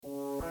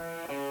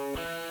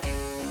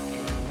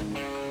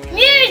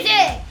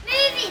Music,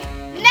 movie,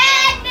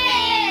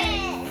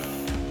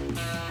 madness!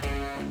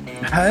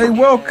 Hey,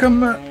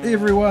 welcome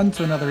everyone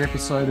to another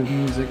episode of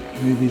Music,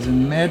 Movies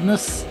and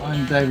Madness.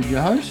 I'm David,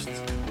 your host,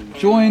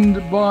 joined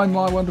by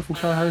my wonderful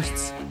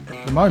co-hosts.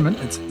 At the moment,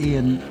 it's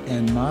Ian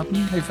and Martin.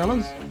 Hey,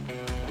 fellas.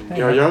 Hey,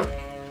 yo.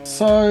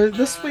 So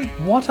this week,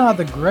 what are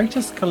the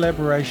greatest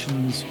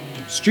collaborations,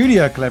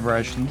 studio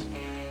collaborations,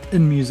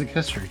 in music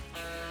history?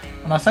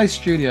 And I say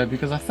studio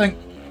because I think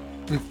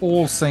we've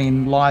all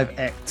seen live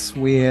acts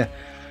where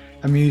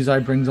a muso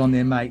brings on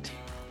their mate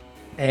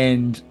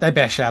and they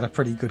bash out a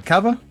pretty good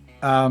cover,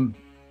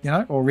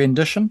 or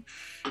rendition.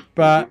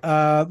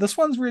 But this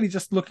one's really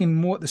just looking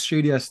more at the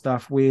studio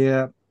stuff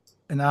where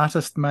an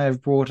artist may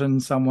have brought in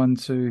someone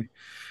to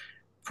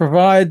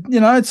provide,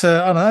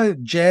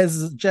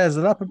 jazz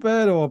it up a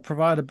bit, or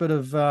provide a bit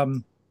of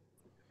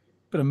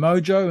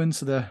mojo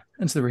into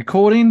the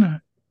recording.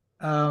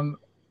 And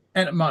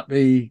it might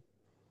be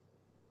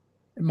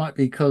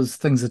because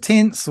things are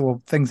tense,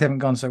 or things haven't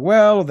gone so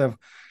well, or they've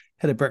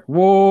hit a brick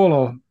wall,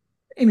 or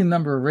any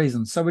number of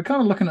reasons. So we're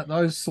kind of looking at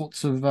those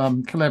sorts of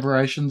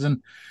collaborations.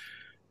 And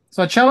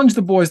so I challenged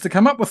the boys to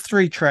come up with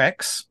 3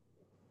 tracks,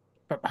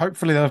 but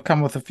hopefully they'll come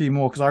with a few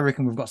more, because I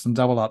reckon we've got some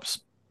double ups.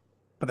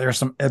 But there are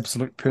some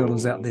absolute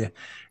pearlers out there.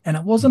 And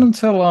it wasn't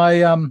until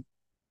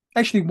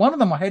actually one of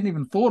them I hadn't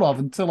even thought of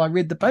until I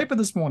read the paper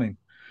this morning.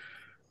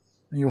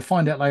 And you'll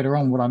find out later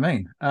on what I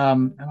mean.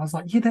 And I was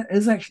like, yeah, that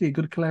is actually a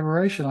good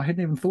collaboration. I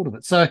hadn't even thought of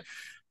it. So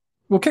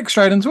we'll kick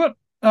straight into it.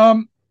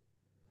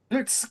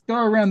 Let's go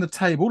around the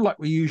table like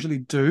we usually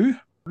do.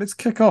 Let's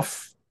kick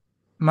off,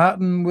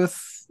 Martin,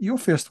 with your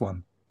first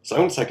one. So I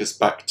want to take us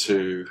back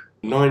to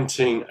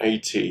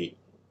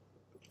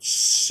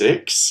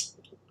 1986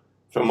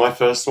 for my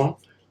first one.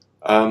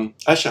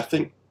 Actually, I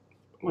think,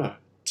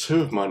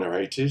 2 of mine are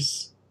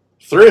 80s.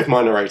 3 of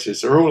mine are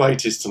 80s. They're all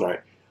 80s tonight.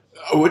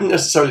 I wouldn't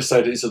necessarily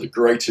say these are the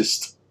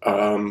greatest,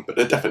 but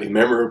they're definitely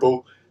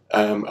memorable.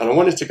 And I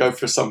wanted to go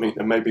for something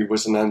that maybe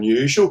was an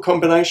unusual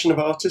combination of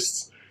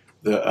artists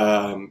that,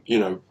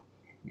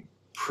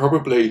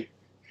 probably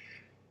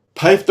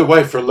paved the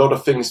way for a lot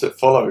of things that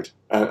followed.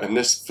 And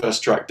this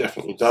first track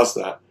definitely does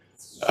that.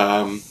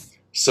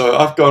 So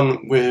I've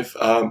gone with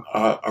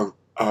a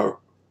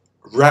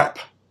rap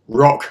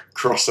rock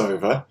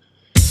crossover.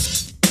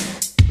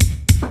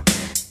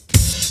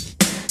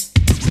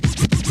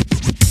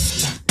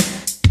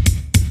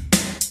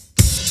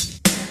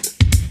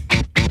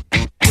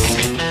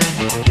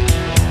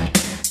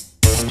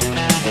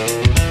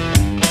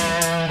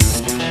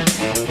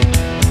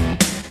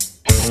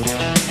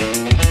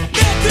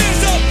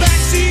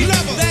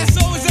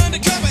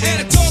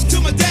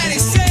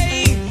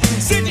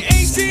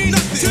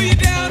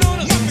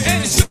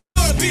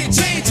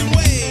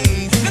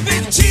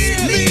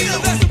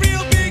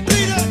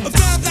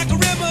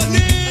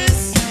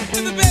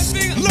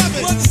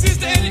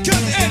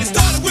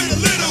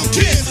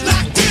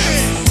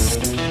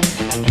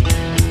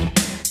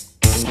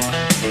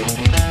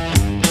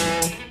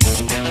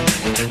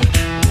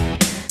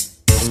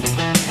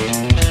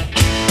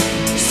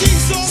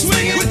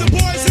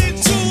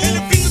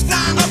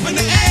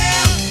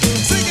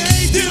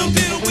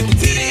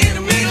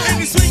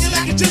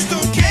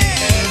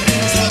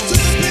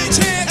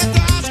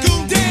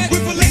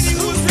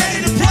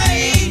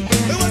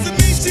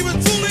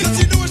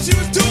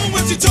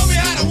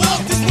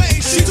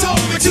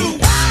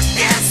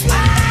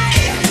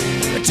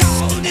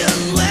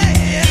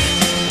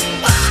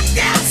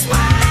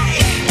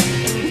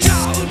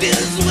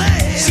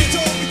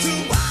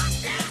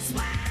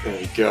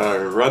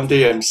 Run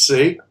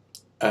DMC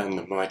and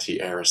the mighty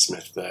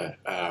Aerosmith there.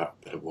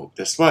 Better walk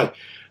this way.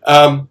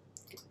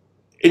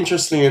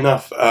 Interestingly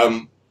enough,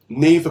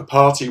 neither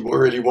party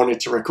really wanted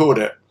to record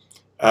it.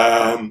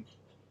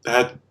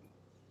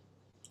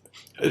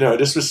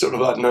 This was sort of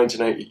like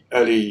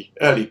 1980,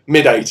 early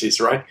mid-80s,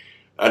 right?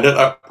 And at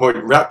that point,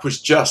 rap was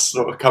just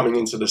sort of coming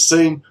into the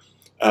scene.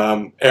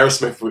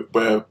 Aerosmith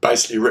were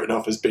basically written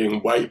off as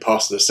being way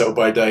past the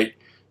sell-by date,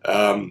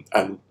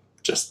 and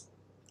just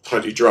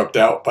totally drugged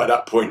out by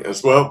that point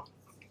as well.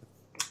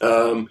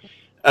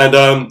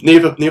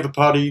 Neither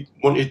party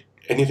wanted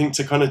anything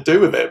to kind of do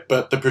with it,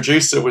 but the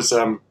producer was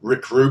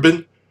Rick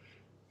Rubin,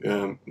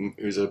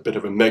 who's a bit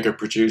of a mega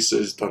producer,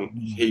 has done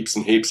heaps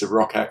and heaps of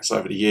rock acts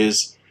over the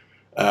years.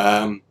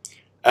 He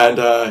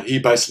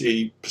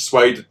basically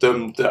persuaded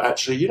them that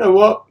actually, you know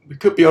what, we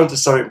could be onto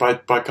something by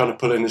kind of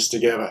pulling this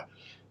together.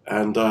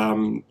 And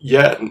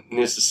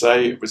needless to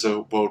say, it was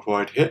a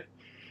worldwide hit.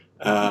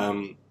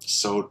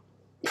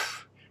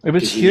 It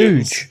was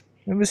huge.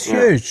 It was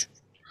huge.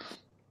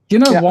 Do you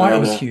know why it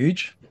was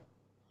huge?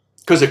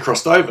 Because it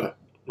crossed over,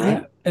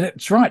 right? Yeah, and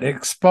it's right. It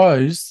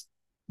exposed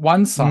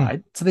one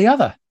side to the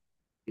other.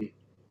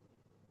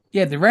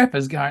 Yeah, the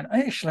rapper's going,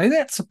 actually,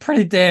 that's a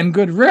pretty damn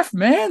good riff,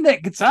 man.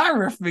 That guitar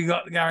riff we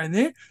got going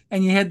there.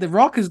 And you had the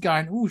rockers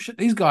going, oh, shit,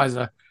 these guys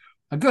are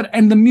good.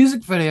 And the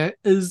music video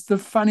is the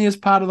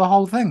funniest part of the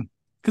whole thing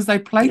because they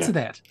play to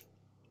that.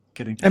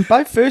 Kidding. And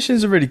both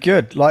versions are really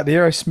good, like the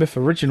Aerosmith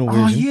original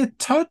version. Oh, yeah,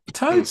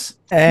 totes.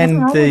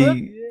 And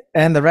the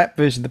and the rap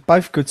version. They're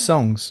both good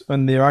songs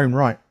in their own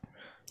right.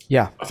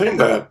 Yeah. I think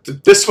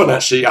this one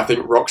actually, I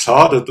think, rocks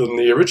harder than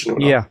the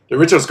original. Yeah. The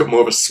original's got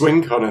more of a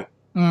swing kind of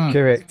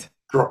Correct.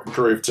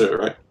 groove to it,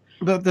 right?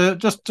 The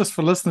just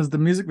for listeners, the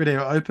music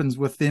video opens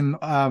with them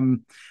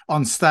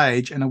on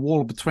stage and a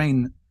wall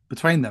between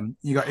them.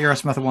 You got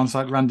Aerosmith on one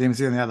side, Run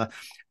DMC on the other.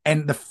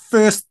 And the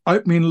first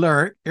opening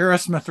lyric,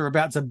 Aerosmith are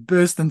about to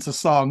burst into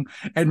song,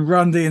 and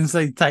Run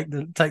DMC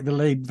take the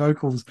lead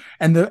vocals,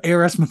 and the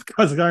Aerosmith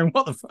guys are going,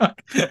 "What the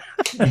fuck?"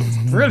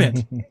 It's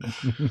brilliant.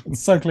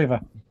 It's so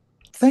clever.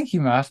 Thank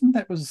you, Martin.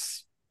 That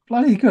was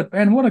bloody good,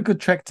 man. What a good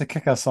track to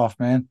kick us off,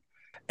 man.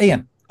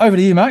 Ian, over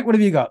to you, mate. What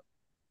have you got?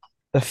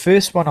 The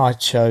first one I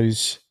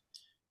chose,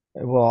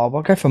 well,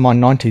 I'll go for my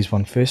 90s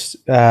one first.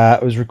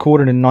 It was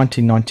recorded in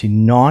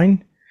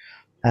 1999.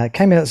 It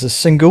came out as a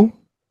single,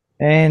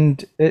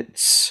 and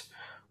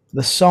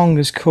the song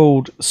is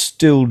called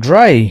Still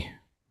Dre.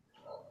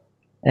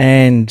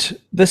 And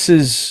this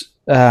is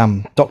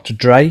Dr.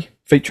 Dre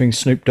featuring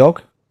Snoop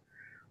Dogg.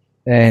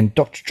 And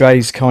Dr.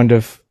 Dre's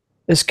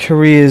his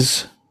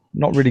career's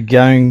not really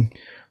going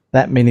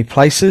that many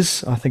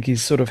places. I think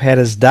he's sort of had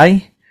his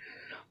day.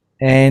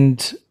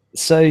 And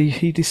so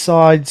he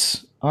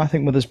decides, I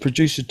think with his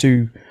producer,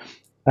 to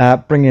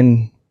bring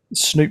in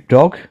Snoop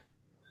Dogg.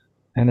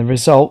 And the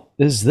result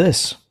is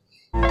this.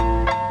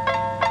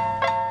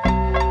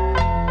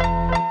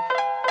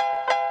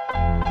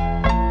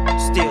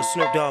 Still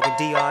Snoop Dogg and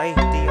D.I.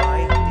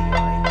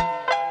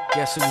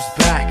 Guess who's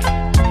back?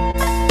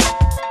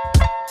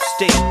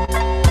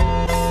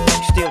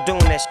 Still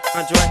doing that shit,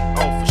 Andre?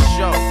 Oh, for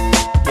sure.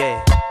 Yeah.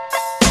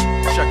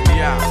 Check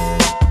me out.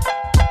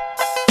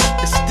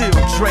 It's still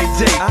Dre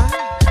Day,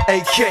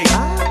 AK.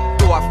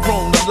 Though I've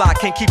grown a lot,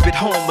 can't keep it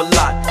home a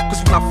lot.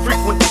 Cause when I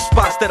frequent the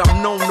spots that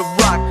I'm known to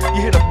rock,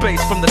 you hear the bass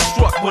from the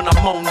truck when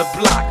I'm on the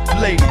block.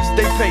 Ladies,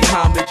 they pay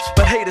homage,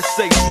 but haters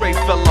say Dre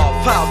fell off.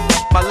 How?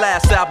 My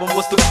last album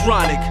was The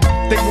Chronic.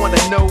 They wanna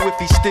know if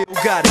he still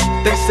got it.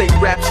 They say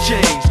raps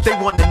change. They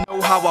wanna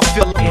know how I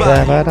feel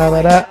about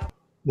it.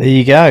 There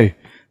you go.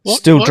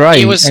 Still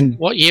Dre.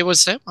 What year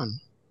was that one?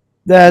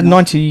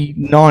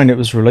 99 it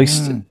was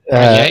released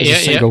as a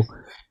single.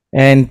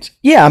 And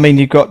yeah,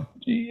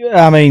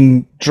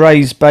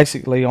 Dre's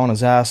basically on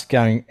his ass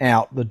going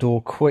out the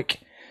door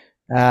quick.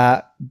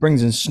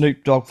 Brings in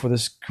Snoop Dogg for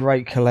this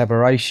great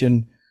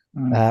collaboration,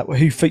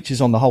 who features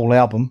on the whole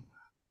album.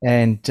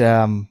 And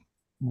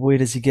where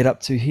does he get up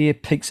to here?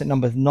 Peaks at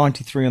number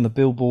 93 on the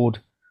Billboard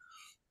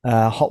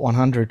Hot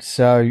 100.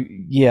 So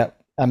yeah,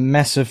 a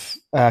massive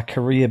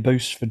career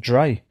boost for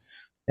Dre,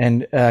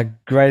 and a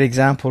great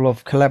example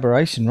of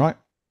collaboration, right?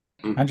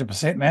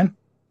 100%, man.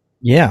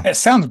 Yeah, it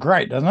sounds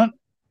great, doesn't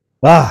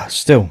it?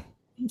 Still,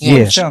 yeah,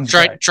 it sounds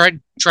great.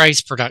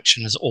 Dre's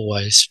production is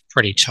always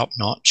pretty top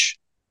notch.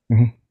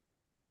 Mm-hmm.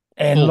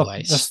 And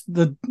always.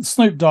 Look, the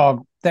Snoop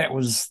Dogg, that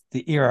was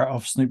the era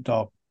of Snoop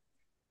Dogg.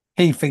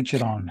 He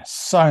featured on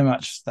so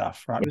much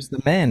stuff, right? He was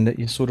the man that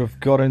you sort of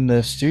got in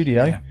the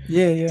studio,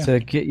 to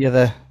get you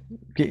the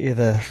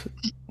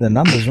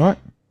numbers, right?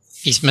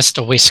 He's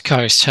Mr. West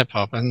Coast hip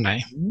hop, isn't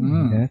he?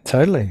 Yeah,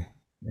 totally.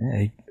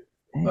 Yeah,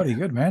 bloody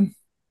good, man.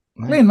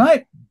 Glenn,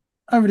 mate,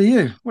 over to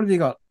you. What have you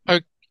got?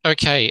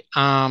 Okay,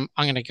 I'm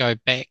going to go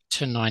back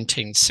to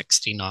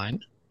 1969,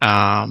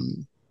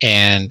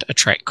 and a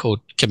track called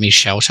 "Give Me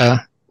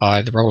Shelter"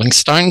 by the Rolling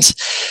Stones.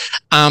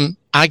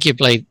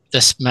 Arguably,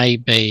 this may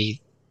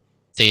be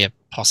their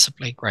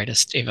possibly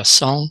greatest ever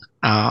song.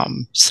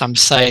 Some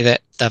say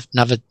that they've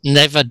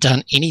never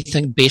done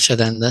anything better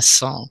than this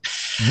song.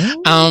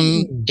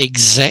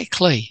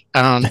 Exactly.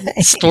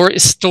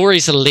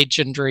 Stories are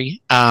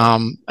legendary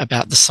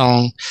about the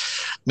song.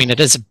 I mean, it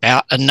is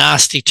about a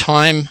nasty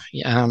time,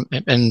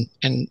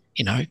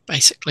 and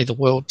basically the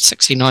world.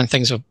 69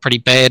 things were pretty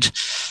bad,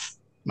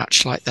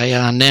 much like they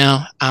are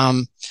now.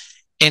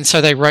 And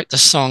so they wrote the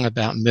song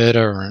about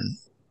murder and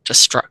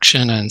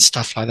destruction and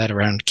stuff like that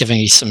around give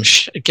me some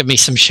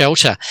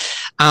shelter.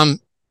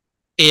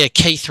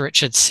 Keith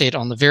Richards said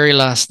on the very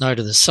last note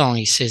of the song,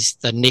 he says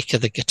the neck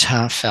of the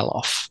guitar fell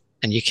off,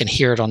 and you can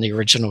hear it on the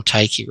original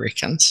take, he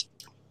reckons.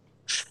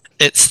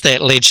 It's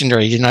that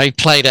legendary, he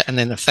played it and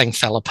then the thing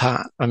fell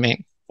apart. I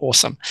mean,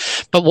 awesome.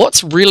 But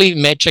what's really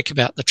magic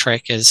about the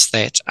track is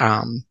that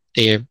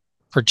their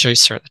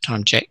producer at the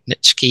time, Jack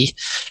Nitschke,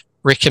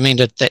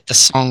 recommended that the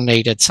song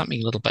needed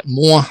something a little bit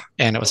more,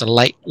 and it was a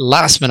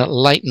last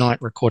night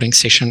recording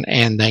session,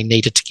 and they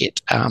needed to get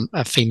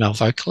a female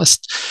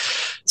vocalist.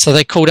 So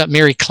they called up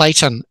Mary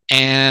Clayton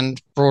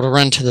and brought her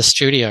into the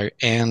studio,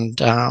 and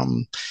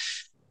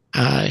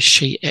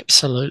she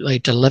absolutely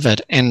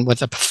delivered, and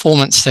with a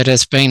performance that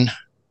has been,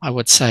 I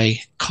would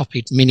say,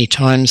 copied many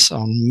times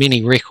on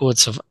many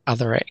records of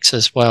other acts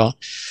as well.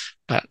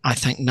 But I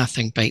think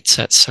nothing beats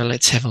it. So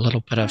let's have a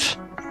little bit of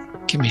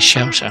Give Me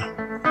Shelter.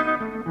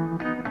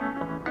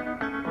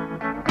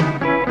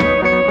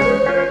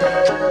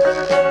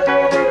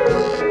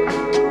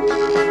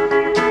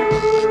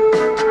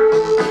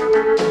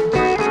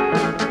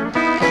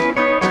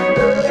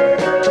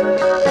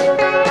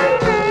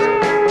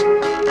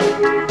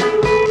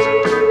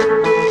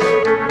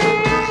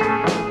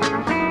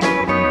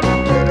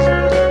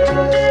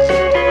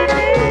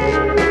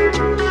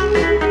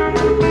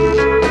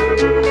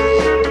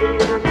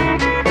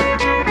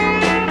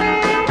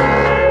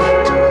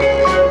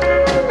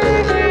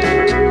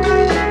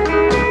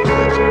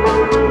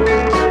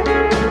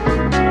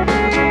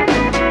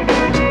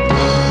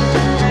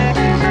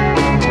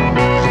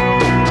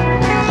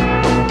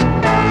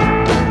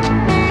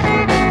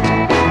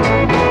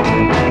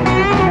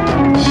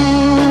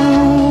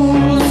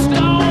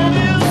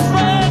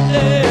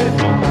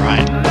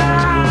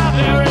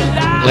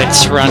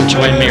 let's run to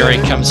where Mary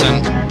comes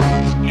in.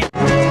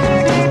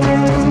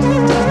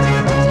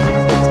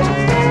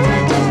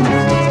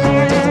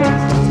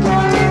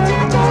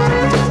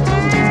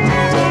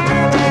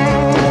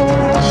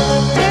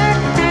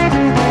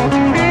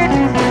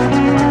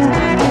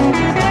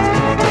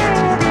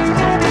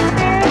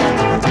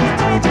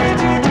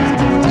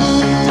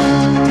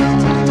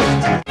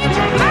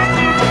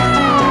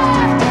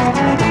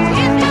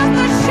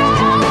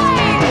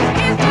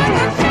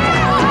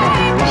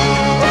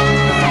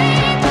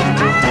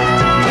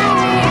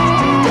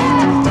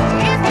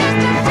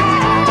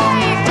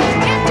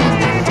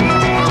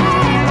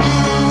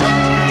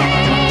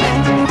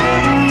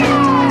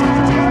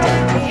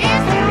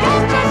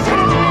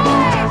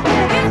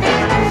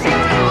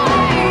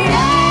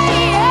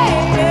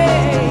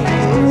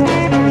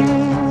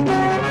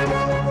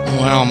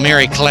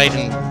 Mary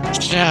Clayton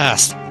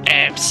just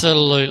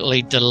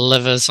absolutely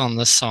delivers on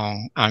the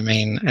song. I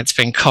mean, it's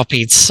been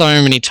copied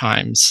so many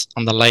times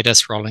on the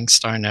latest Rolling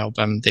Stone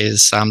album.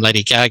 There's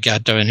Lady Gaga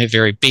doing her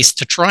very best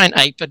to try and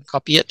ape and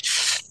copy it,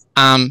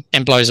 and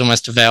blows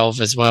almost a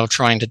valve as well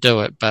trying to do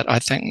it. But I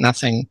think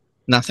nothing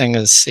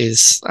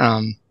is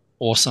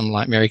awesome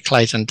like Mary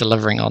Clayton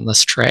delivering on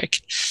this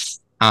track.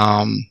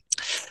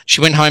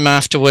 She went home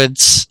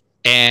afterwards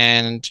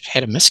and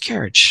had a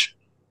miscarriage.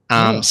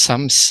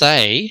 Some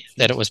say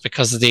that it was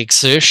because of the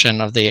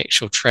exertion of the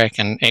actual track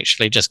and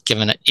actually just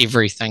giving it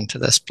everything to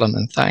this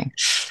blooming thing.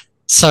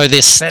 So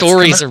there's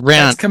stories around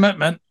that's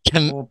commitment.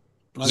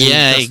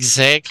 Yeah,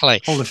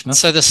 exactly. Foolishness.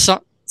 So the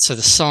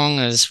song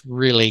is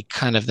really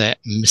kind of that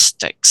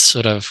mystic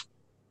sort of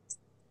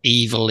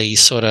evilly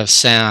sort of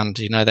sound,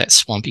 you know, that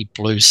swampy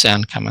blues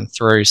sound coming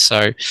through.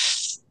 So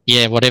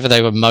yeah, whatever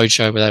they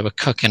were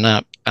cooking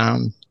up,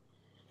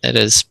 it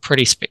is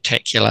pretty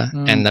spectacular,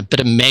 and a bit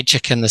of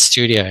magic in the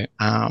studio.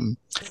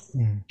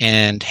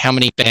 And how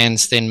many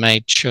bands then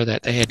made sure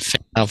that they had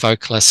female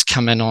vocalists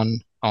come in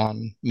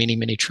on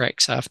many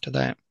tracks after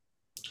that.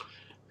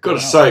 Got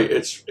to say,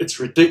 it's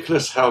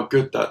ridiculous how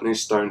good that new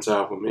Stones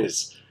album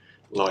is.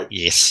 Like,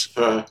 yes,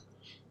 for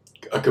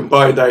a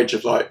combined age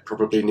of like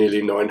probably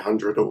nearly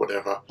 900 or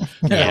whatever.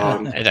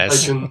 Yeah, it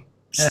is. They can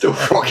still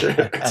rock it.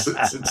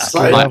 It's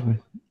insane.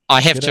 I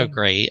have to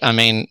agree. I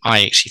mean,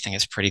 I actually think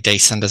it's pretty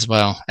decent as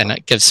well. And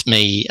it gives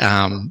me,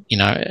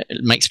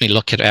 it makes me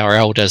look at our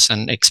elders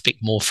and expect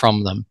more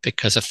from them,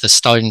 because if the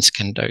Stones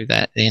can do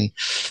that, then,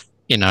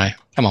 you know,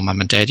 come on, Mum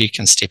and Dad, you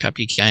can step up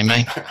your game,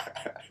 eh?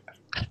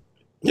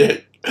 Yeah.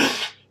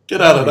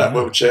 Get out of that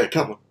wheelchair.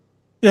 Come on.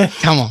 Yeah.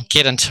 Come on,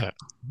 get into it.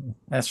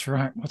 That's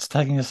right. What's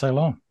taking you so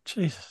long?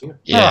 Jesus.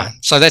 Yeah. Right.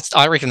 So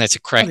I reckon that's a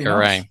cracker,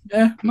 nice. eh?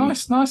 Yeah.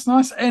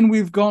 Nice. And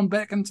we've gone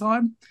back in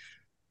time.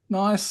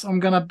 Nice. I'm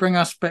going to bring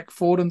us back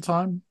forward in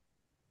time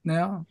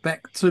now,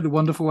 back to the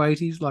wonderful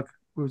 80s, like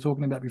we were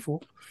talking about before.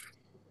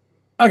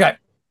 Okay.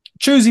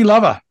 Choosy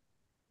Lover.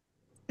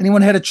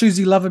 Anyone had a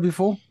Choosy Lover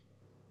before?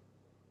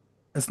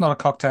 It's not a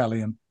cocktail,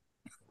 Ian.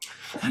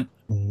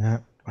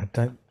 No, I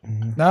don't.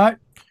 No?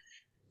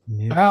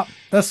 Yep. Well,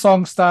 this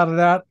song started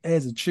out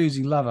as a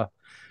Choosy Lover.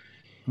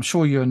 I'm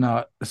sure you know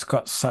it. It's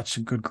got such a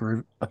good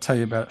groove. I'll tell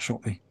you about it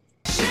shortly.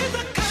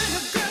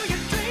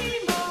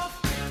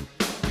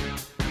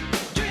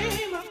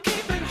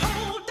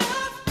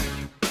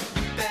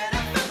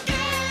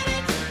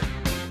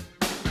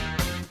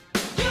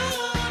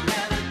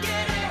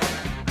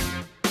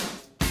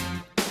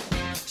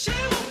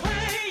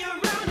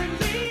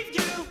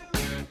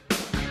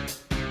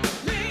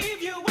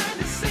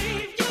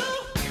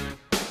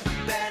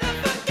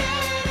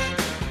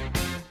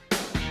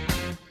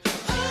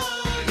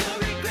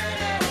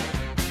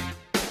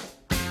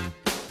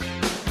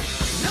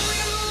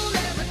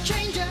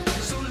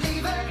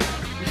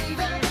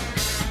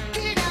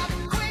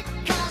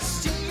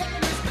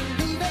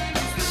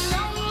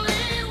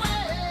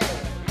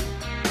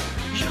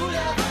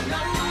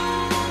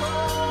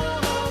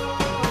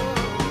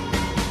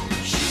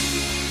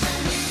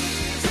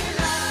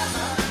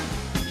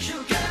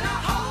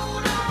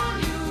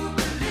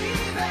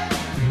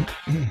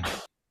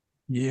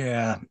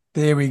 Yeah,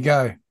 there we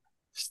go.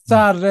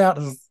 Started out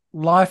as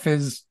life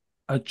as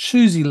a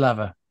Choosy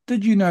Lover.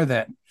 Did you know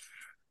that?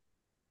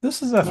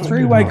 This is a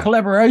three-way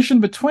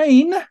collaboration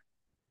between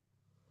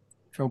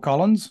Phil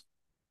Collins,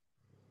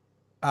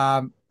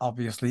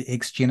 obviously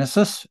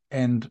ex-Genesis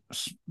and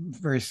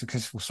very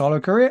successful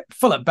solo career,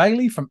 Philip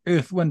Bailey from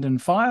Earth, Wind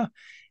and Fire,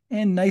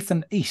 and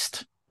Nathan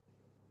East,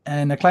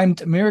 an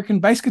acclaimed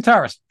American bass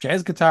guitarist,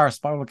 jazz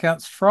guitarist by all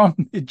accounts,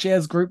 from the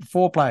jazz group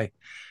Foreplay.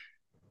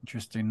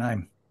 Interesting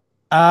name.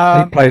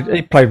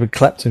 He played with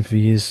Clapton for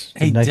years.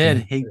 He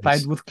did. He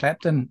played with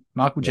Clapton,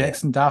 Michael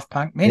Jackson, Daft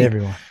Punk, many.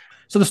 Everyone.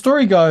 So the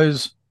story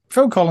goes,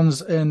 Phil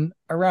Collins in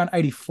around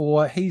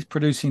 84, he's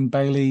producing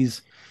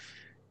Bailey's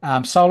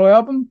solo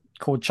album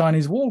called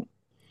Chinese Wall.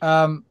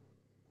 And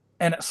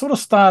it sort of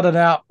started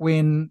out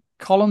when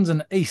Collins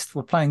and East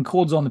were playing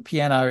chords on the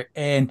piano,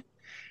 and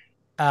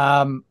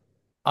I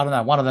don't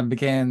know, one of them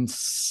began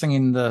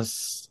singing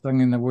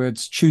the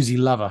words Choosy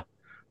Lover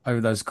over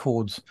those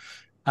chords.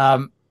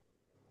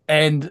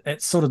 And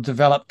it sort of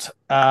developed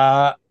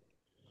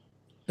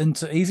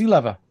into Easy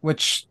Lover,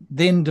 which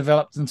then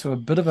developed into a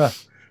bit of a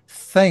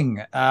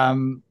thing.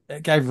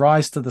 It gave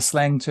rise to the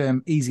slang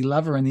term Easy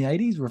Lover in the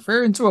 80s,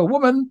 referring to a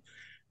woman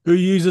who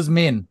uses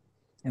men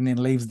and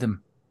then leaves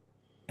them,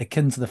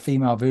 akin to the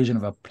female version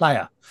of a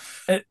player.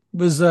 It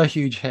was a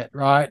huge hit,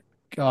 right?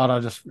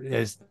 God,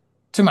 there's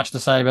too much to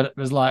say, but it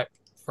was like,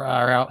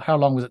 how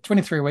long was it?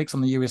 23 weeks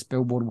on the US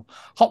Billboard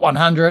Hot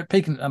 100,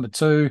 peaking at number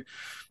 2.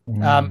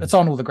 It's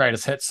on all the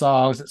greatest hit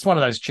songs. It's one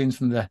of those tunes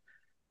from the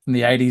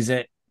 80s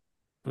that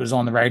was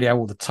on the radio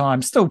all the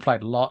time, still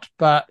played a lot.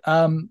 But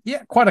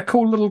quite a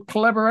cool little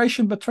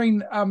collaboration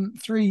between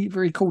 3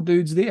 very cool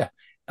dudes there.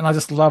 And I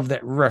just love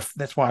that riff.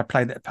 That's why I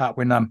played that part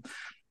when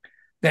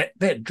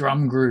that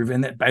drum groove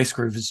and that bass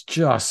groove is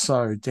just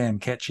so damn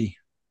catchy.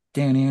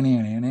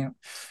 Yeah,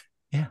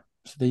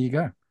 so there you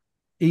go.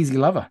 Easy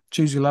Lover,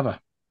 Choose Your Lover.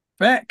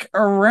 Back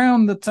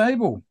around the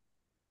table.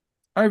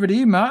 Over to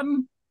you,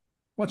 Martin.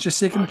 What's your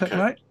second pick,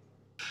 mate?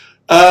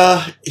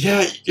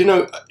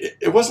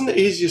 It wasn't the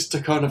easiest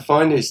to kind of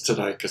find these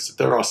today because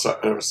there are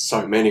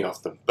so many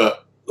of them.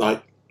 But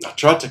like, I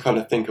tried to kind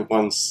of think of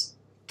ones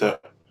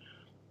that,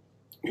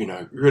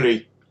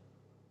 really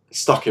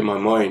stuck in my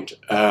mind.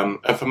 And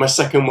for my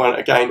second one,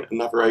 again,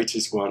 another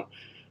 80s one.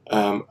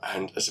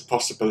 And there's a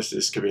possibility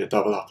this could be a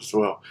double up as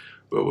well,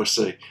 but we'll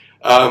see.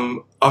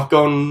 I've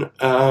gone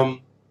a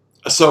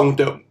song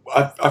that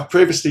I've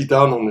previously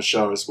done on the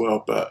show as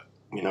well, but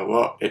you know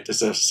what? It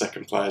deserves a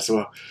second play as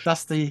well.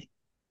 Dusty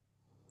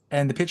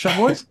and the Pet Shop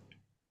Boys?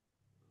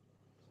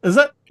 Is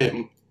it?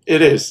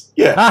 It is,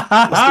 yeah.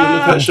 Dusty and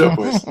the Pet Shop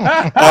Boys.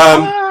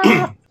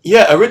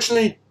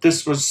 Originally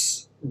this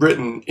was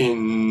written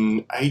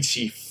in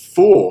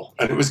 84,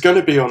 and it was going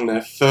to be on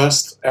their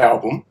first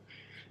album.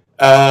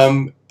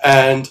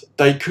 And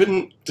they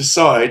couldn't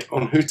decide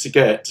on who to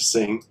get to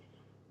sing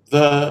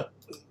the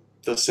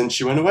Since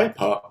You Went Away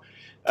part.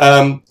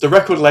 The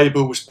record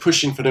label was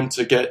pushing for them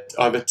to get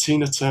either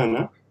Tina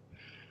Turner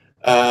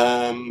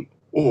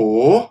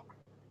or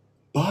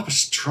Barbra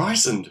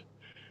Streisand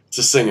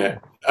to sing it.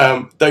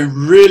 They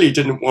really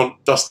didn't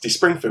want Dusty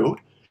Springfield.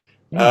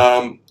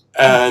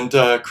 And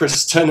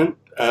Chris Tennant,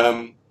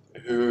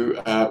 who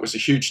was a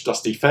huge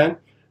Dusty fan,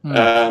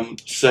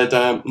 said,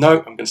 no,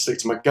 I'm going to stick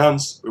to my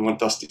guns. We want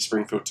Dusty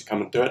Springfield to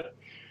come and do it.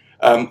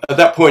 At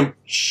that point,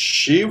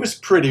 she was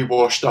pretty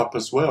washed up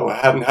as well. I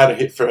hadn't had a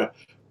hit for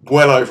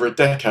well over a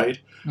decade.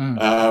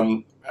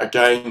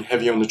 Again,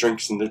 heavy on the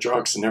drinks and the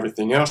drugs and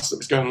everything else that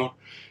was going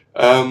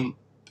on.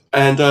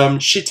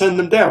 And she turned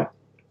them down.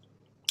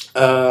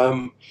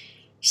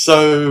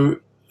 So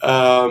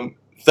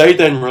they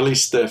then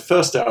released their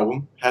first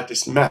album, had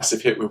this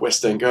massive hit with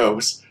West End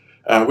Girls,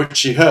 which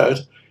she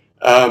heard.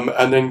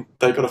 And then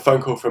they got a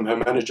phone call from her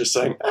manager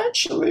saying,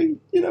 actually,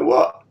 you know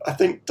what? I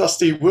think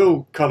Dusty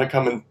will kind of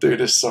come and do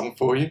this song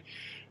for you.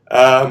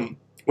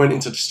 Went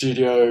into the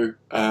studio.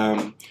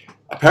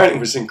 Apparently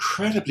was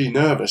incredibly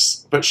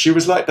nervous, but she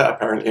was like that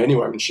apparently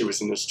anyway when she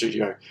was in the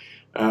studio.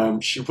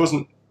 She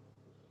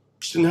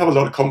didn't have a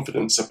lot of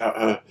confidence about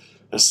her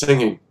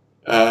singing.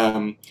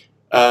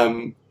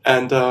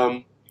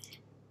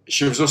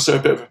 She was also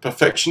a bit of a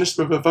perfectionist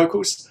with her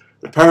vocals.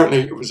 Apparently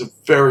it was a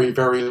very,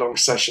 very long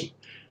session.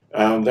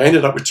 They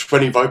ended up with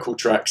 20 vocal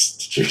tracks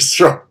to choose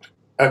from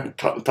and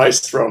cut and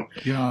paste from.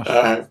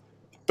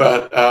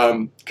 But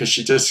because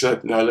she just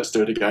said, no, let's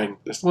do it again.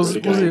 I bet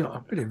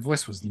her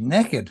voice was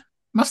knackered.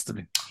 Must have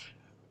been.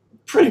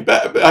 Pretty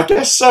bad, I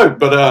guess so.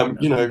 But,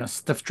 a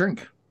stiff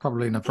drink.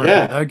 Probably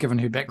inappropriate, though, given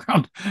her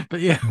background. But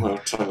yeah. Well,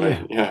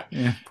 totally, yeah.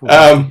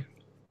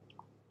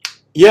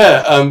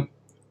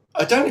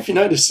 I don't know if you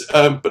know this,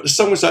 but the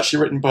song was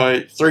actually written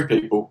by 3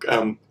 people.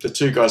 The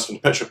 2 guys from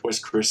the Pet Shop Boys,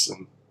 Chris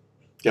and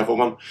the other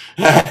one,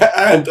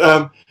 and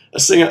a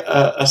singer,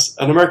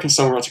 an American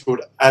songwriter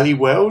called Ali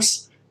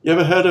Wells. You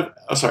ever heard of?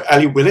 Oh, sorry,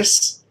 Ali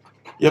Willis.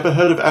 You ever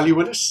heard of Ali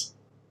Willis?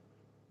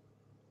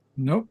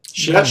 Nope.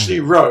 She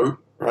actually wrote.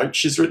 Right,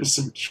 she's written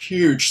some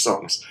huge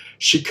songs.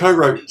 She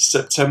co-wrote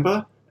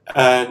September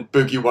and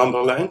Boogie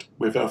Wonderland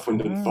with Earth,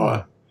 Wind and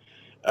Fire.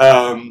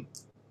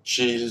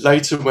 She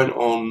later went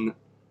on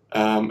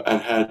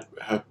and had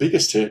her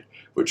biggest hit,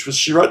 which was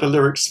she wrote the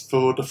lyrics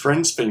for the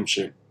Friends theme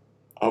tune.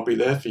 I'll Be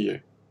There For You.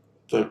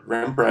 The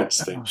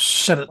Rembrandts thing. Oh,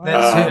 shit,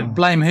 that's her.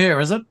 Blame her,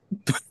 is it?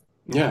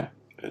 Yeah,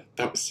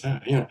 that was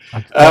her. Yeah.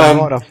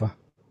 Right off her.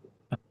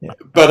 Yeah.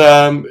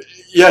 But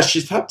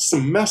she's had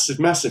some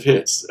massive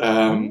hits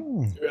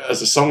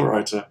as a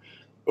songwriter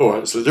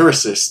or as a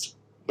lyricist,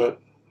 but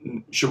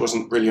she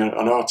wasn't really an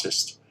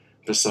artist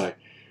per se.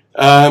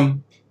 So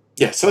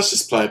let's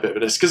just play a bit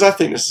of this because I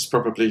think this is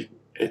probably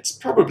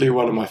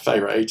one of my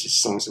favorite 80s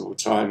songs of all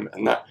time,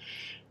 and that.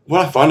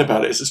 What I find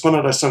about it is it's one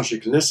of those songs you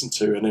can listen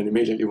to and then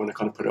immediately want to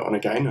kind of put it on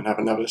again and have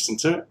another listen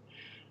to it.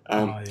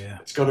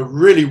 It's got a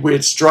really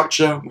weird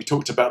structure. We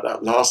talked about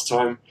that last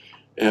time.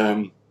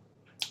 And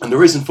the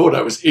reason for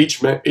that was each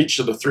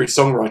of the 3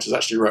 songwriters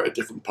actually wrote a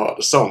different part of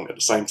the song at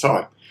the same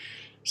time.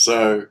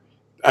 So,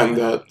 and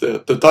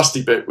the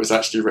Dusty bit was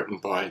actually written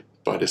by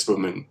this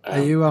woman,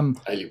 Ali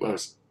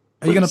Wells.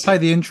 Are you going to play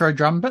the intro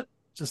drum bit?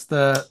 Just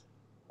the...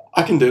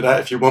 I can do that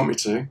if you want me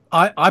to.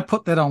 I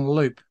put that on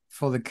loop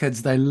for the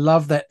kids. They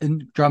love that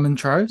drum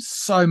intro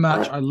so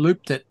much. Right. I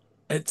looped it.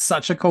 It's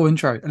such a cool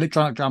intro.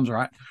 Electronic drums,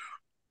 right?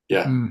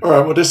 Yeah. All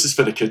right. Well, this is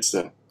for the kids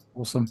then.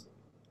 Awesome.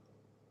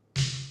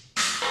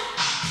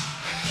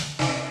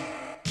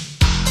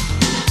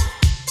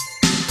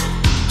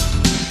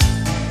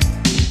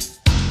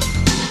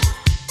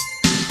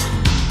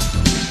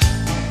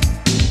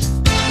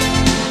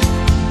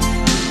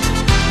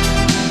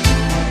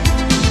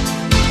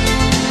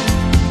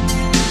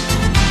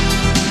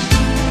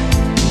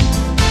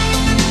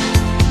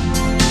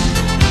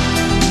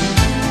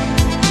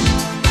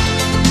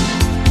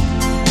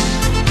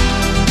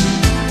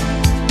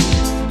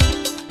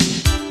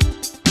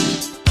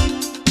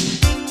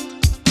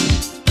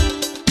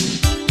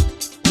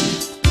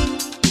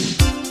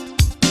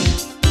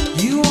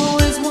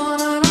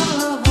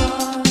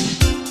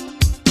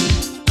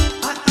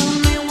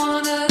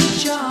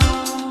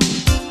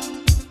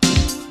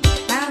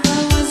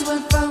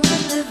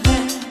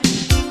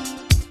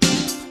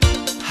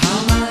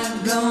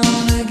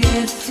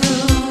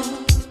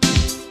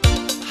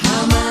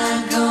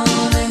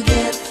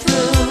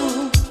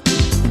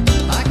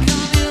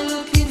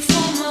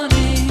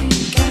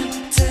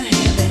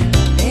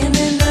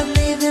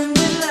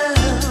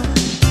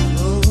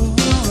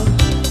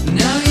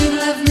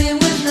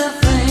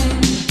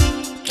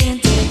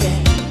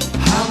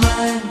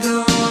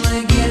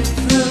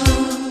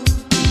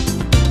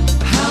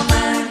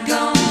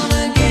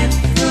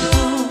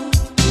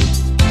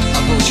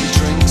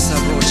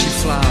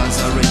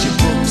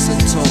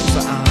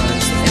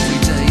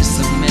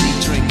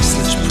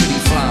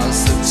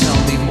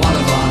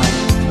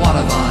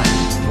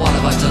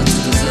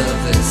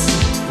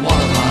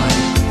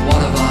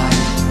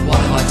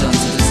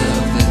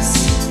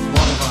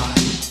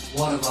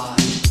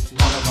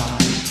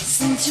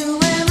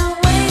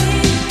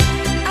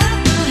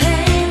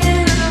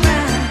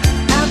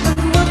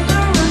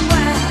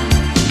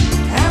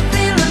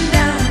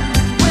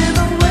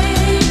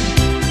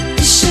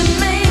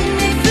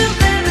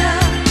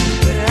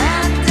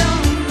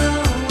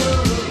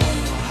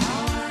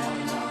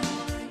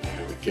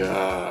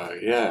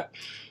 Yeah.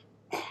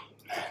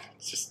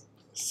 It's just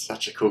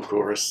such a cool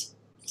chorus.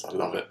 I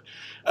love it.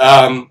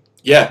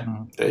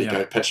 There you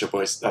go. Pet Shop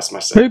Boys. That's my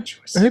second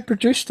choice. Who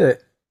produced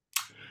it?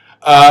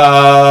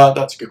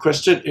 That's a good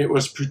question. It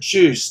was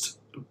produced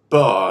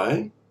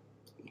by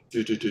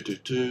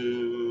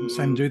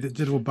Same dude that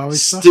did all Bowie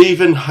stuff?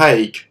 Stephen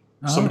Hague.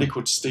 Somebody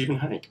called Stephen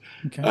Hague.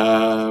 Okay.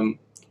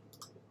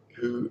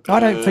 Who I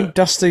don't think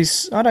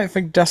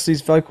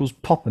Dusty's vocals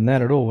pop in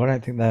that at all. I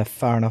don't think they're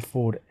far enough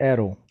forward at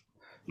all.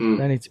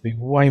 They need to be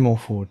way more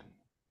forward.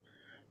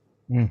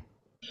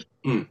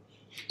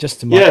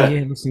 Just to my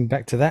ear, listening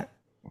back to that.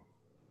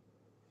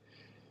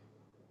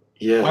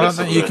 Yeah, I don't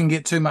think you can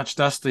get too much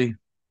Dusty.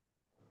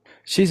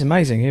 She's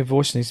amazing. Her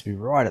voice needs to be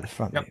right at the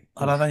front. Yep.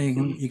 I don't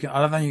think you can.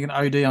 I don't think you can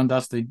OD on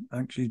Dusty. I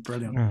think she's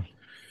brilliant. No.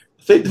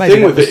 The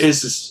thing with it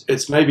is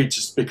it's maybe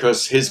just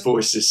because his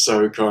voice is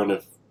so kind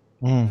of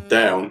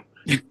down.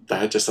 They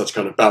had just such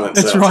kind of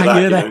balance. That's out right. To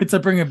that, they had to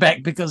bring her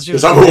back because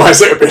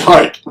otherwise it would be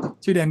like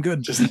too damn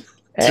good. Just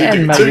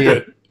and too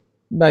good.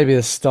 Maybe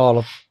the style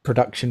of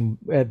production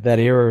at that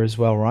era as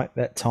well, right?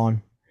 That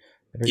time.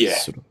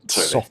 Sort of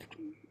totally. soft,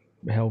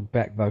 held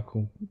back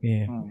vocal.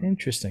 Yeah,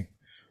 interesting.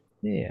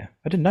 Yeah,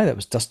 I didn't know that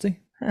was Dusty.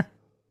 Huh.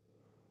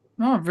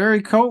 Oh,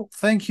 very cool.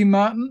 Thank you,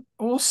 Martin.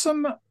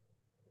 Awesome.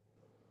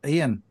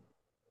 Ian,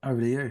 over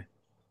to you.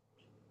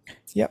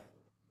 Yep.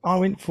 I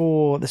went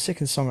for the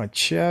second song I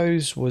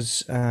chose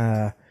was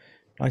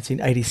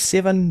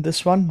 1987.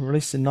 This one,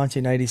 released in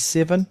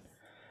 1987.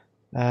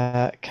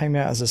 Came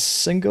out as a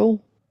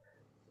single.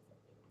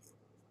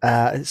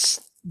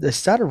 They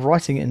started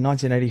writing it in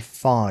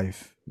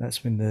 1985.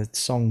 That's when the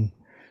song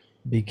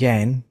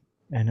began,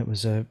 and it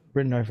was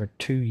written over a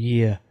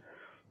 2-year,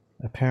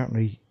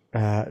 apparently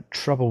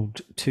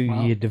troubled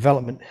 2-year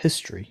development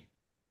history.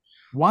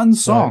 One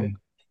song,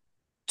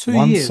 2 years.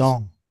 One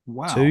song,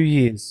 wow, 2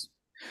 years.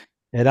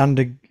 It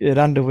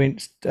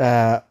underwent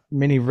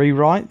many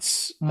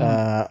rewrites,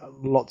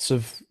 lots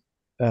of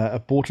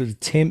aborted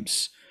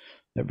attempts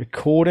at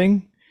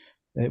recording.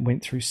 It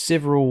went through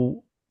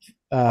several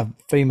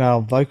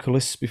female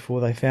vocalists before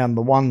they found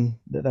the one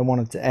that they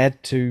wanted to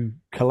add to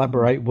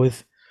collaborate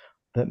with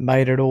that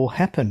made it all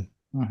happen.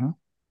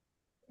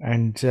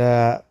 And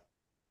the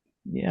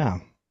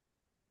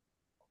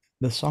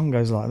song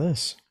goes like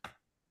this.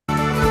 They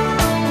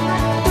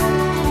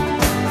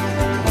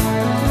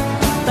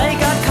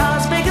got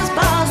cars big as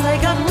bars, they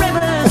got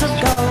rivers of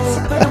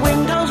gold, but the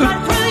wind goes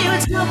right through you,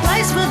 it's no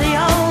place for the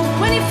old.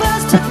 When you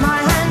first took my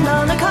hand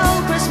on a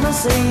cold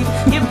Christmas Eve,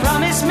 you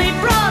promised me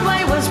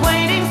Broadway was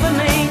waiting for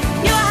me.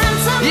 You were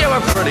handsome, You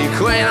were pretty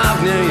queen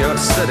of New York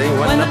City.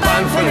 when the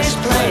band finished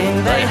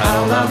playing, they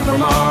held out for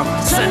more.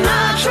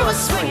 Sinatra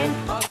was swinging.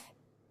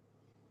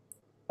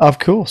 Of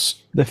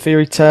course, the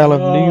fairy tale of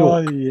New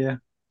York. Oh, yeah.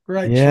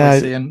 Great Yeah.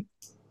 choice, Ian.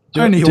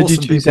 Only Did you awesome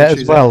choose people that as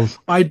choose well?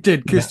 I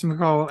did. Kirsty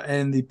MacColl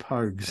and the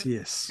Pogues,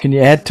 yes. Can you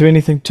add to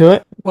anything to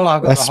it? Well,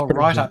 I've got That's the whole pretty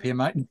write-up here,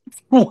 mate.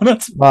 Want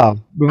it? Wow,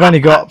 we've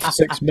only got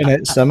 6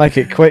 minutes, so make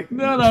it quick.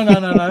 No.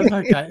 It's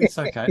okay. It's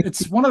okay.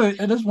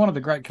 It is one of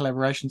the great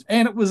collaborations,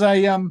 and it was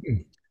a What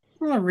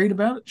did I read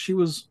about it? She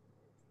was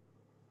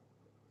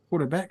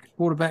brought her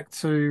back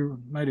to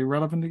made her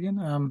relevant again.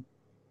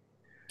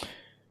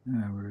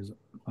 Where is it?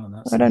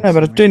 I don't know,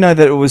 but I do know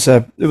that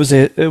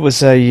it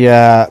was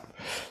a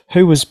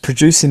who was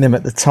producing them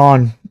at the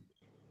time?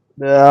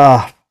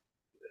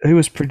 Who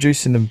was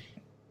producing them?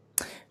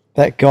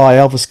 That guy,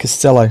 Elvis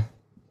Costello,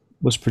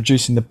 was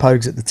producing the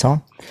Pogues at the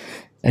time,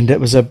 and I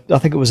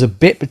think it was a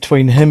bet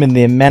between him and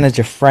their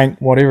manager Frank,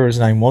 whatever his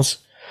name was,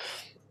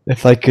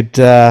 if they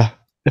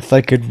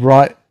could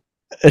write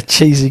a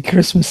cheesy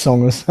Christmas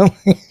song or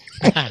something.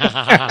 And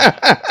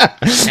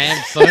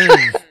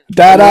boom.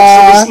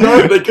 Ta-da!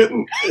 No, they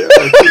couldn't.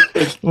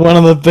 One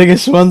of the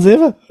biggest ones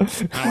ever.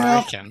 I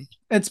reckon.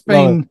 It's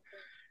been,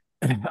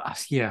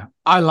 yeah,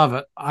 I love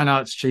it. I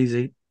know it's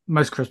cheesy.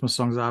 Most Christmas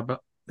songs are,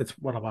 but it's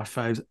one of my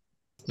faves.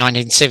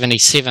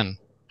 1977.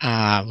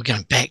 We're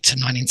going back to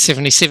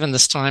 1977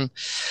 this time.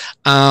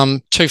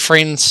 Two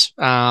friends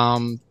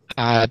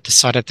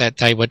decided that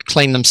they would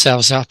clean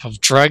themselves up of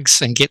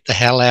drugs and get the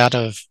hell out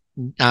of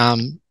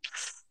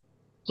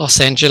Los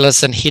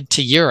Angeles and head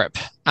to Europe.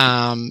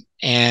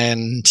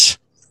 And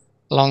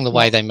along the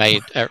way, they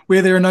made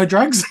where there are no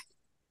drugs.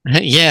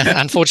 Yeah,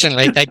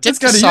 unfortunately, they did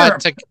decide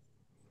to.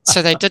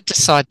 So they did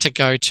decide to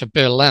go to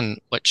Berlin,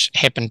 which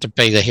happened to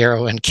be the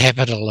heroin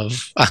capital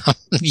of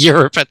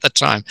Europe at the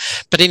time.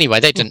 But anyway,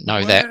 they didn't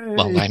know that.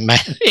 Well, they made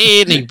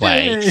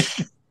anyway.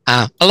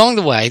 Along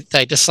the way,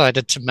 they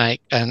decided to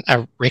make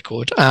a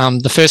record.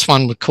 The first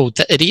one was called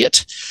 "The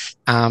Idiot"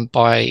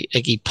 by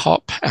Iggy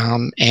Pop,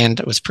 and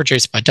it was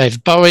produced by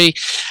David Bowie.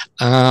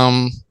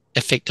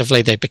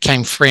 Effectively, they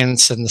became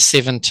friends in the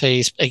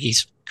 70s.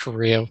 Iggy's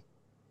career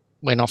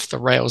went off the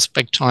rails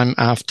big time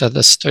after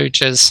the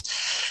Stooges,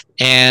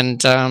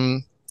 and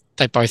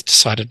they both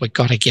decided we've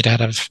got to get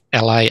out of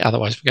LA,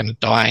 otherwise we're going to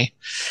die.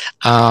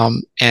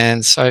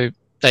 And so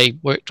they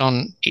worked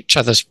on each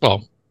other's.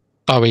 Well,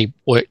 Bowie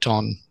worked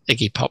on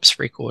Iggy Pop's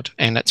record,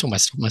 and it's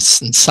almost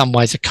in some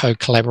ways a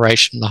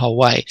co-collaboration the whole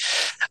way.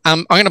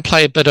 I'm going to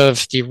play a bit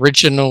of the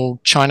original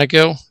China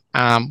Girl,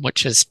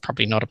 which is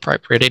probably not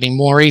appropriate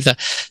anymore either.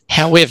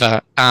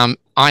 However,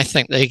 I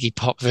think the Iggy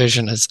Pop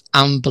version is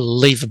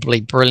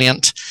unbelievably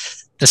brilliant.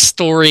 The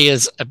story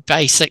is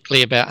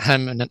basically about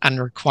him and an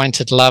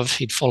unrequited love.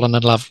 He'd fallen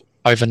in love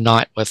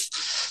overnight with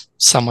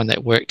someone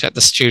that worked at the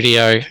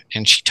studio,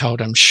 and she told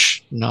him,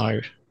 "Shh,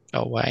 no,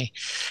 go away,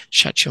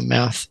 shut your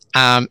mouth."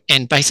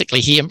 And basically,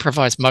 he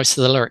improvised most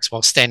of the lyrics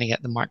while standing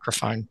at the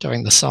microphone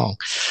doing the song.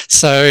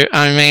 So,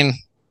 I mean,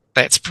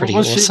 that's pretty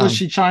awesome. Was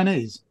she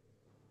Chinese?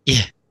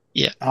 Yeah.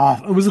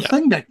 It was a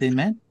thing back then,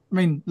 man. I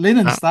mean,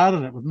 Lennon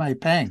started it with May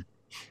Pang,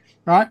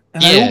 right?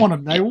 And they all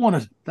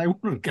wanted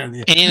to go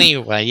there.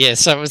 Anyway, yeah.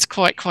 So it was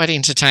quite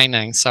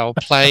entertaining. So I'll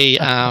play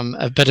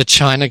a bit of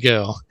China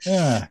Girl,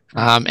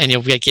 and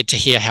you'll get to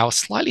hear how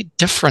slightly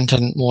different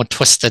and more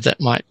twisted it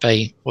might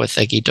be with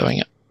Iggy doing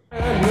it.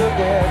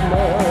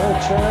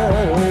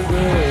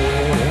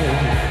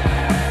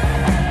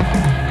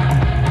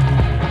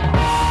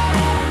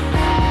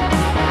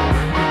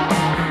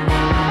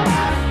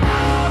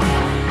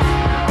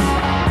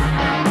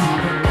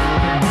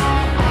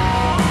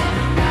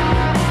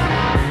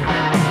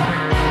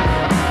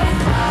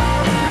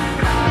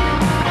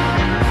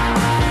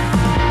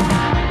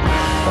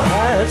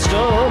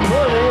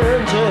 Stumbled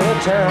into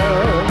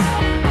town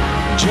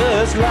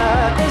just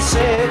like a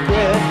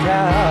sacred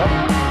cow.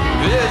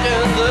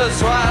 Visions of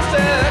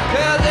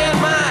swastikas in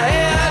my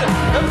head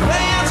and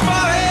plans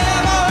for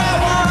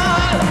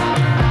everyone.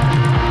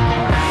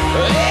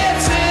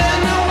 It's in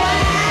the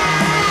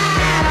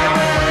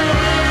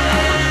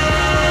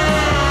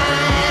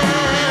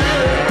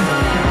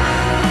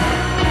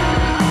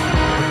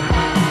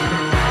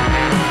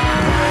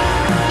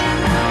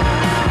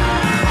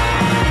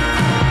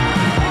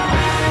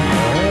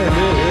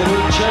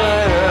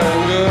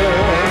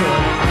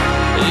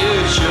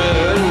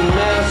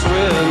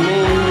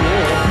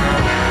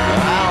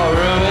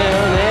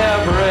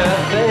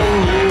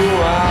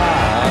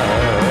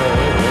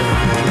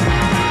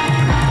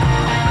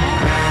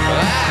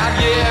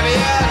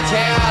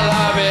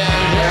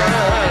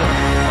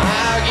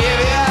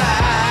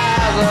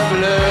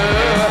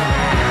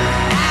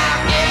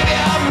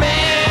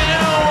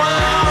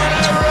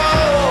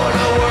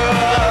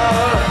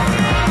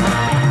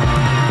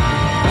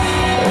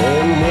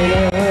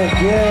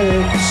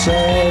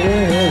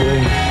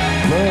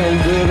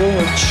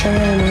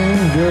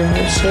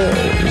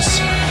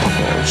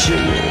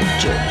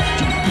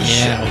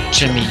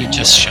Jimmy, you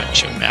just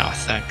shut your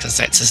mouth, because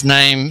that's his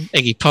name,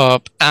 Iggy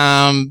Pop.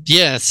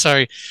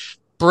 So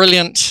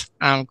brilliant,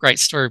 great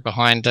story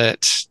behind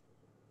it.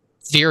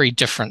 Very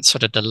different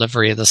sort of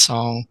delivery of the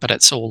song, but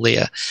it's all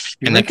there.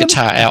 And the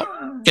guitar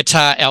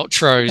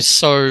outro is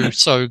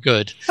so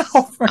good.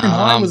 How freaking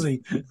high was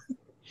he?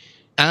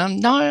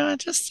 No, I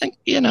just think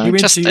He went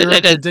just to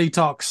Europe to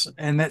detox,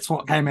 and that's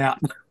what came out.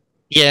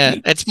 yeah,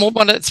 it's more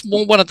one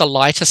of the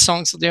lighter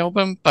songs of the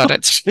album, but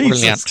it's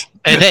Jesus.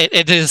 brilliant.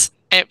 It is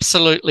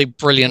absolutely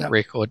brilliant Yeah.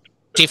 record.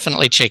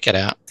 Definitely check it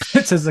out.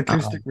 It's his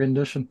acoustic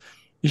rendition.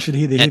 You should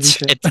hear the heavy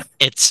shit.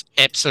 It's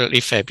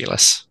absolutely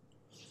fabulous.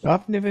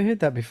 I've never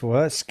heard that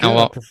before. That's good. Oh,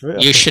 well, I prefer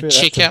you should that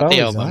check to out the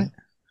Bowie's, album. eh?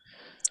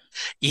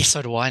 Yeah,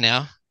 so do I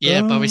now.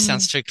 Yeah, Bowie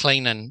sounds too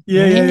clean and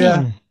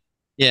Yeah.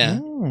 yeah.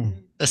 Mm.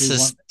 This We is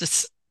want-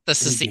 this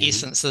is the Iggy.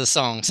 essence of the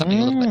song. Something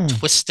a little bit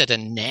twisted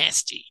and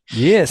nasty.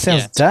 Yeah, it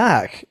sounds Yeah.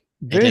 dark.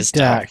 Very is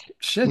dark.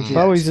 Shit, yeah.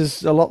 Bowie's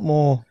is a lot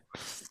more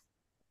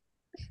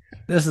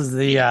This is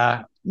the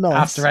nice.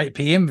 after 8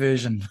 p.m.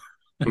 version.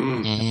 So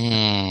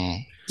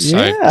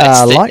Yeah, that's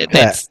I like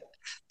that's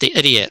The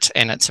Idiot,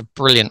 and it's a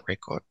brilliant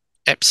record.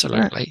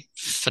 Absolutely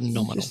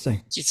phenomenal.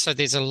 Interesting. So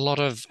there's a lot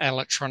of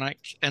electronic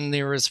in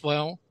there as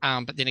well.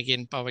 But then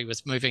again, Bowie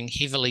was moving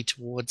heavily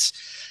towards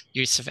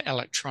use of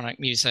electronic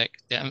music,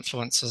 the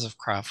influences of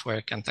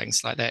Kraftwerk and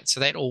things like that. So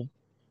that all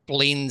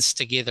blends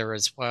together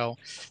as well.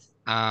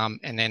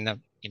 And then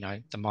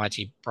the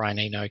mighty Brian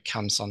Eno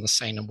comes on the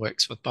scene and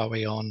works with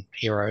Bowie on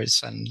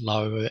Heroes and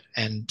Low.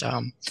 And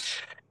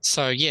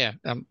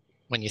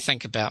when you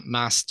think about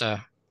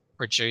master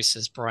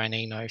producers, Brian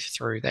Eno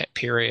through that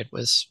period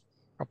was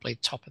probably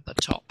top of the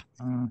top.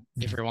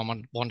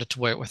 Everyone wanted to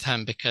work with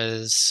him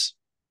because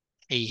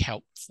he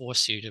helped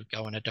force you to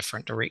go in a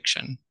different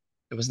direction.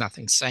 There was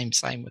nothing same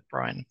with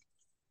Brian.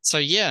 So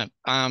yeah,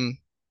 The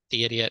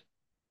Idiot,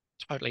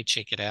 totally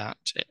check it out.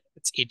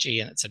 It's edgy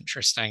and it's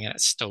interesting and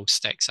it still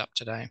stacks up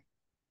today.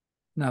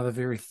 Another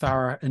very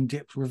thorough,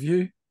 in-depth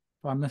review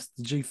by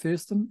Mr. G.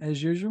 Thurston,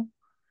 as usual.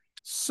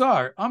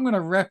 So I'm going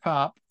to wrap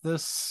up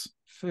this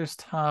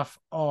first half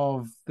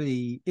of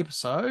the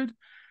episode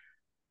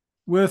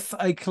with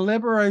a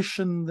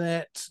collaboration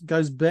that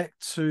goes back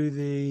to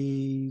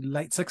the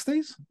late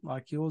 60s,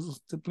 like yours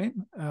did,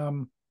 Glenn.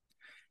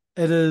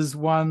 It is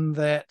one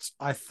that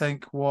I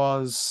think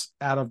was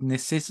out of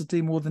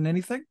necessity more than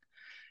anything.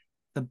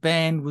 The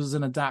band was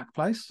in a dark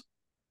place.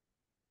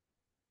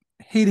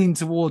 Heading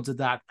towards a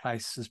dark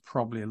place is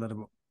probably a little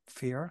bit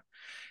fairer.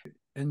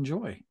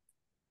 Enjoy.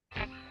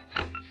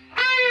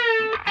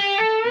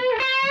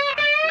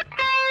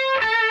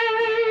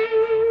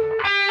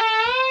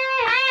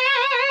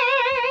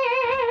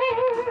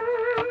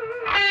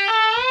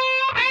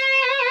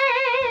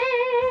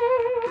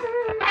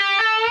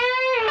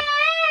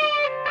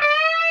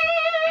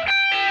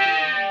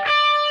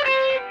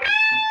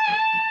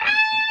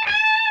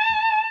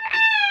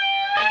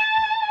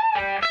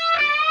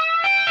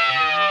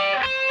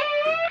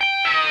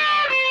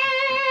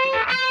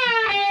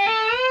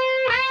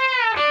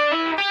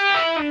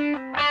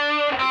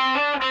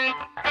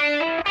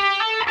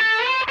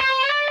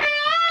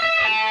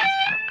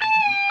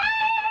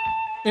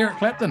 Eric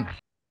Clapton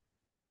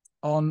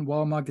on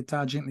While My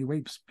Guitar Gently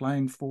Weeps,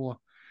 playing for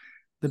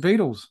the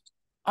Beatles.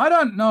 I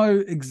don't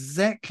know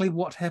exactly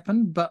what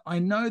happened, but I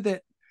know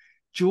that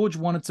George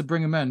wanted to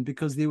bring him in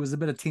because there was a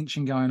bit of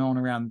tension going on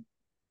around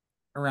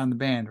the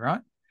band,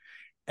 right?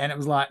 And it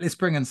was like, let's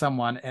bring in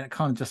someone, and it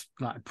kind of just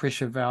like a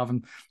pressure valve,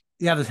 and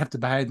the others have to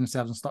behave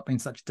themselves and stop being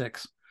such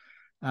dicks.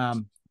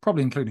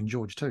 Probably including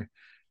George too,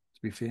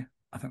 to be fair.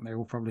 I think they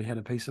all probably had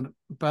a piece in it.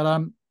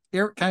 But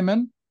Eric came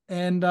in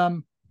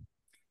and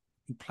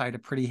he played a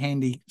pretty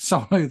handy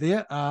solo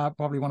there,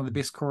 probably one of the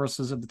best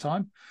choruses of the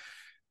time.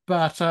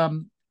 But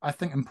I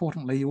think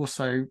importantly, he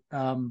also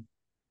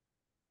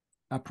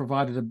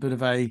provided a bit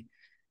of a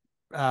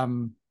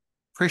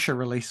pressure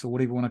release, or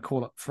whatever you want to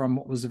call it, from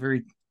what was a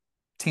very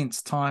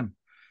tense time.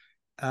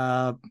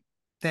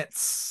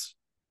 That's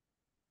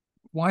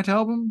White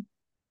Album,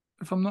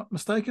 if I'm not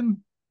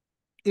mistaken,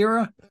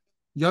 era.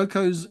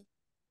 Yoko's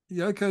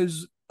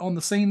on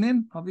the scene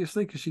then,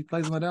 obviously, because she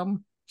plays on that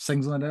album,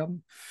 sings on that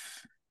album.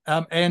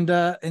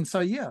 And so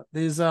yeah,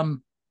 there's a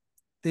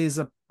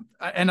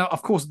and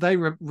of course they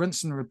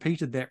rinsed and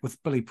repeated that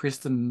with Billy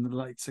Preston in the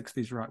late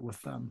 60s, right,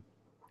 with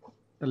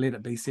the Let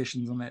It Be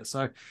sessions on that.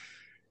 So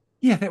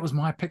yeah, that was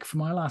my pick for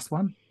my last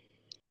one.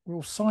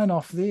 We'll sign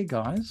off there,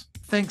 guys.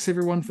 Thanks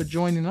everyone for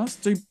joining us.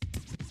 Do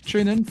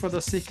tune in for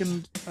the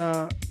second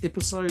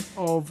episode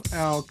of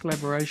our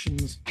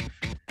collaborations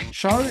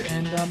show,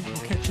 and we'll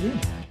catch you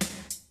then.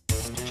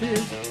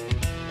 Cheers.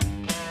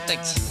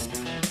 Thanks.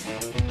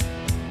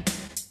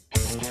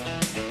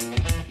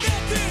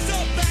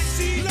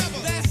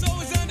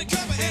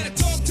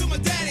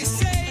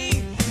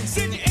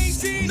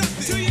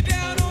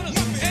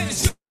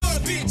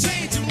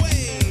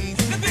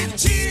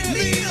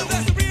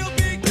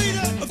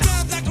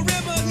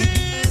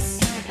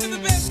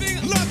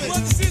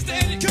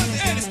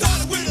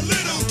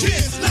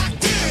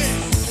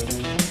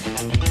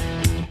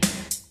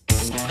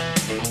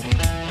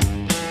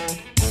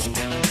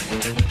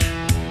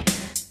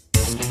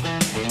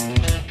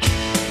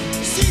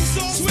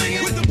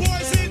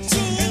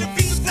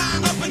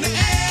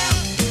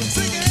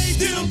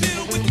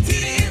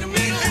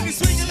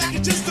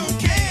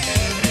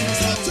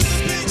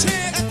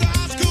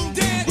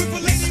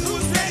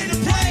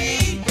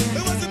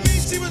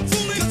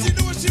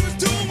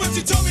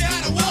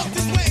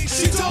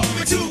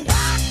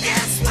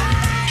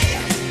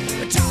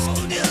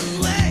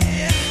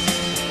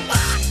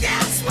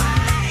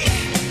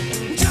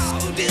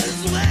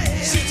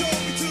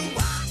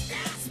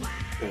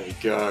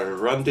 go.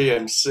 Run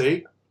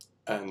DMC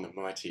and the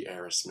mighty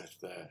Aerosmith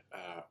there.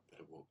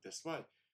 Better Walk This Way.